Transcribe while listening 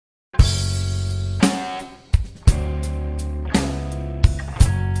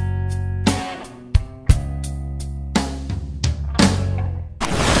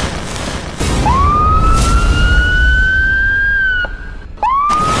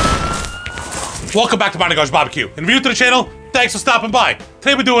Welcome back to BTGBBQ. And if you're new to the channel, thanks for stopping by.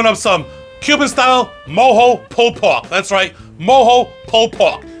 Today we're doing up some Cuban style Mojo Pulled Pork. That's right, Mojo Pulled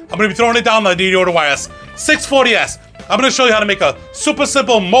Pork. I'm gonna be throwing it down on the Yoder YS640s. I'm gonna show you how to make a super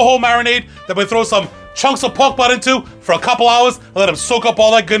simple Mojo Marinade that we throw some chunks of pork butt into for a couple hours and let them soak up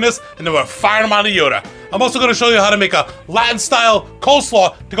all that goodness, and then we're firing them on the Yoder. I'm also gonna show you how to make a Latin style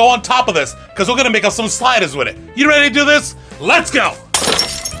coleslaw to go on top of this, because we're gonna make up some sliders with it. You ready to do this? Let's go!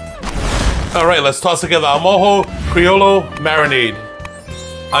 All right, let's toss together our Mojo Criollo Marinade.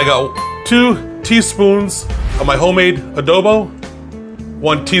 I got 2 teaspoons of my homemade adobo,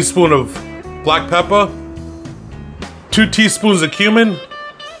 1 teaspoon of black pepper, 2 teaspoons of cumin,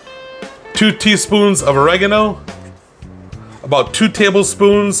 2 teaspoons of oregano, about 2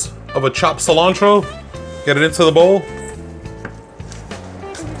 tablespoons of a chopped cilantro. Get it into the bowl.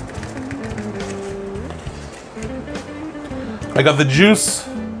 I got the juice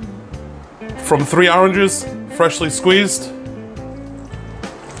from 3 oranges, freshly squeezed.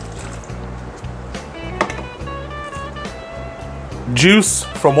 Juice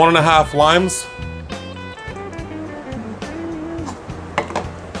from 1.5 limes.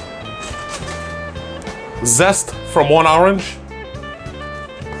 Zest from 1 orange.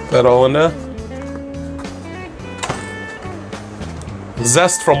 That all in there.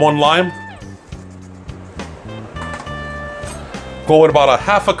 Zest from 1 lime. Go with about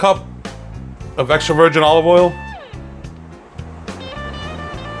 1/2 cup of extra virgin olive oil.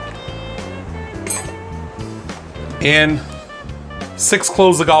 And 6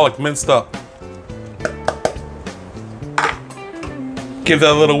 cloves of garlic minced up. Give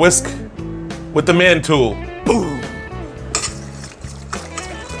that a little whisk with the man tool. Boom!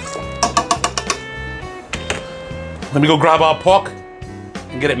 Let me go grab our pork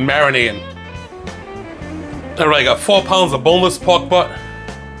and get it marinating. All right, I got 4 pounds of boneless pork butt.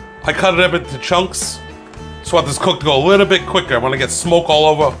 I cut it up into chunks. So I want this cook to go a little bit quicker. I want to get smoke all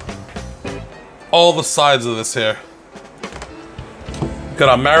over all the sides of this here. Got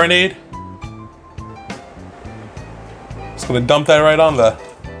our marinade. Just gonna dump that right on there.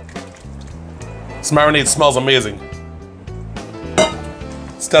 This marinade smells amazing.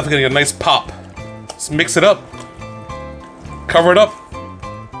 It's definitely gonna get a nice pop. Just mix it up, cover it up,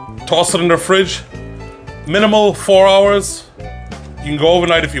 toss it in the fridge. Minimal 4 hours. You can go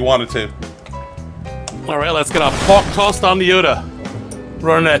overnight if you wanted to. All right, let's get our pork tossed on the Yoder.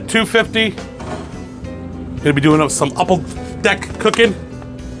 Running at 250. Gonna be doing some upper deck cooking.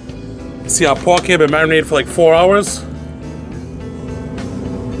 See our pork here been marinated for like 4 hours.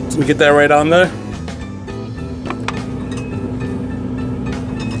 So we get that right on there.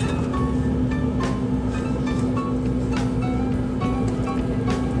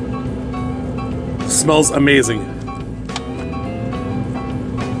 Smells amazing.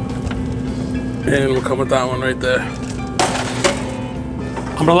 And we'll come with that one right there.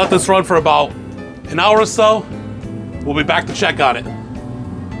 I'm gonna let this run for about an hour or so. We'll be back to check on it.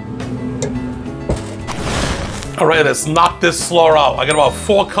 All right, let's knock this slaw out. I got about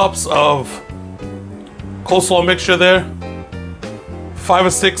 4 cups of coleslaw mixture there. 5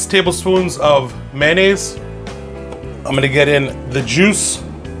 or 6 tablespoons of mayonnaise. I'm gonna get in the juice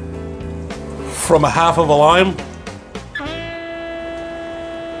from 1/2 of a lime.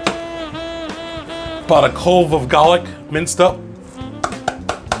 About 1 clove of garlic minced up.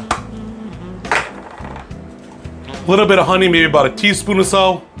 A little bit of honey, maybe about 1 teaspoon or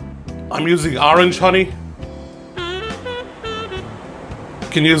so. I'm using orange honey. You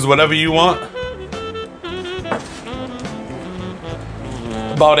can use whatever you want.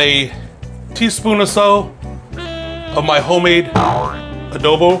 About 1 teaspoon or so of my homemade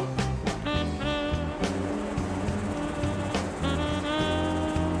adobo.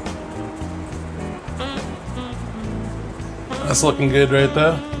 That's looking good right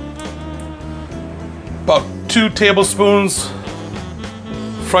there. About 2 tablespoons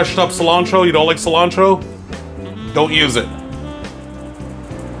freshened up cilantro. You don't like cilantro? Don't use it.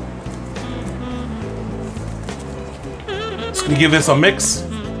 Just gonna give this a mix.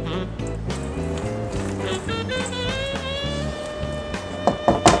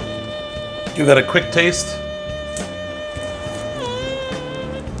 Give that a quick taste.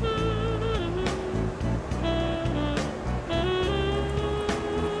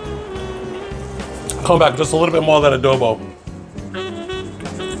 Come back just a little bit more of that adobo.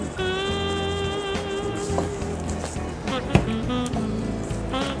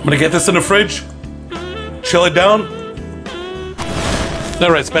 I'm gonna get this in the fridge, chill it down. All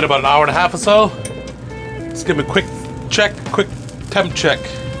right, it's been about 1.5 hours or so. Let's give it a quick check, quick temp check.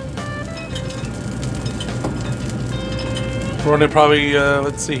 Running probably,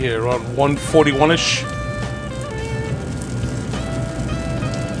 let's see here, around 141-ish.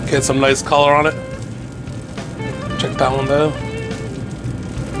 Get some nice color on it. Check that one there.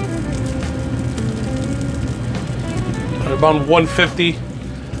 About 150.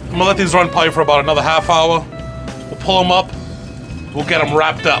 I'm gonna let these run probably for about another half hour. We'll pull them up. We'll get them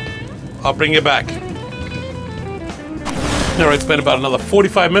wrapped up. I'll bring you back. All right, it's been about another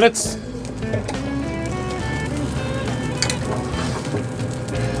 45 minutes.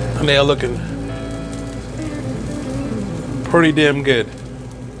 And they are looking pretty damn good.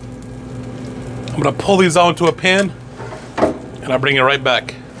 I'm gonna pull these out into a pan and I'll bring it right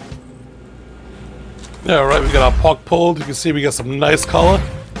back. All right, we got our pork pulled. You can see we got some nice color.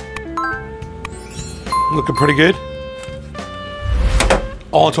 Looking pretty good.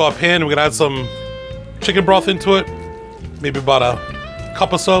 All into our pan, we're gonna add some chicken broth into it. Maybe about a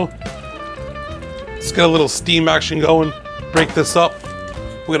cup or so. Let's get a little steam action going. Break this up.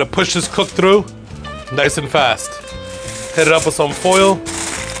 We're gonna push this cook through nice and fast. Hit it up with some foil.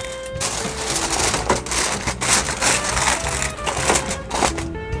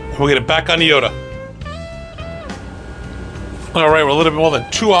 And we'll get it back on the Yoder. All right, we're a little bit more than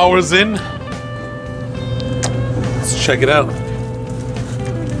 2 hours in. Let's check it out.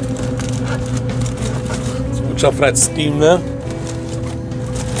 So watch out for that steam there.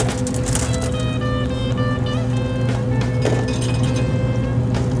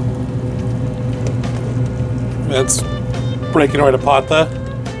 That's breaking right apart there.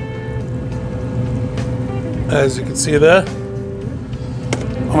 As you can see there.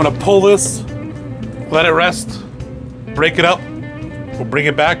 I'm gonna pull this, let it rest, break it up. We'll bring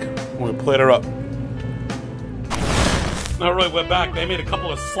it back and we'll plate her up. All right, we're back. I made a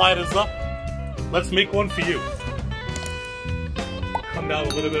couple of sliders up. Let's make one for you. Come down a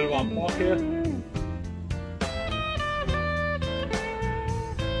little bit of our pork here.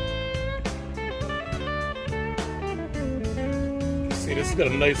 See, this has got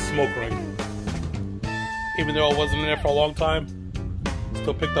a nice smoke ring. Even though it wasn't in there for a long time,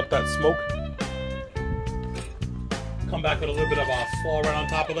 still picked up that smoke. Come back with a little bit of our slaw right on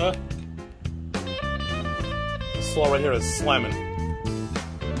top of that. The slaw right here is slamming.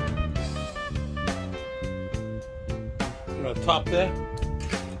 We're on top there.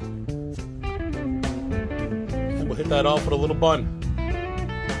 And we'll hit that off with a little bun.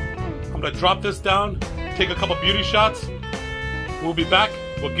 I'm gonna drop this down, take a couple beauty shots. We'll be back.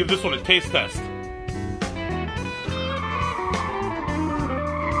 We'll give this one a taste test.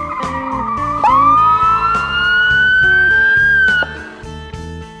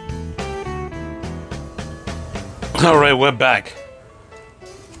 All right, we're back.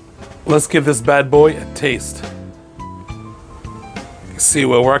 Let's give this bad boy a taste. See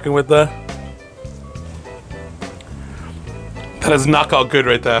what we're working with there? That is knockout good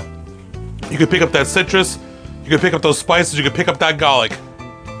right there. You can pick up that citrus, you can pick up those spices, you can pick up that garlic.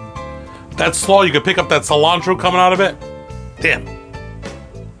 That slaw, you can pick up that cilantro coming out of it. Damn.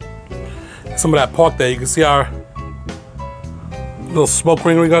 Some of that pork there, you can see our little smoke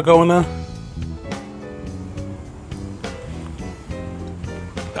ring we got going there.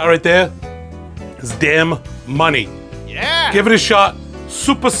 That right there is damn money. Yeah! Give it a shot.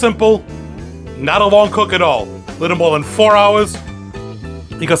 Super simple. Not a long cook at all. Little more than 4 hours.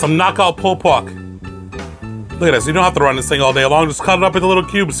 You got some knockout pulled pork. Look at this. You don't have to run this thing all day long. Just cut it up into little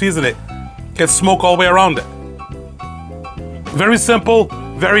cubes, season it. Get smoke all the way around it. Very simple,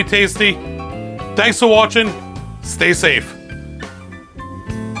 very tasty. Thanks for watching. Stay safe.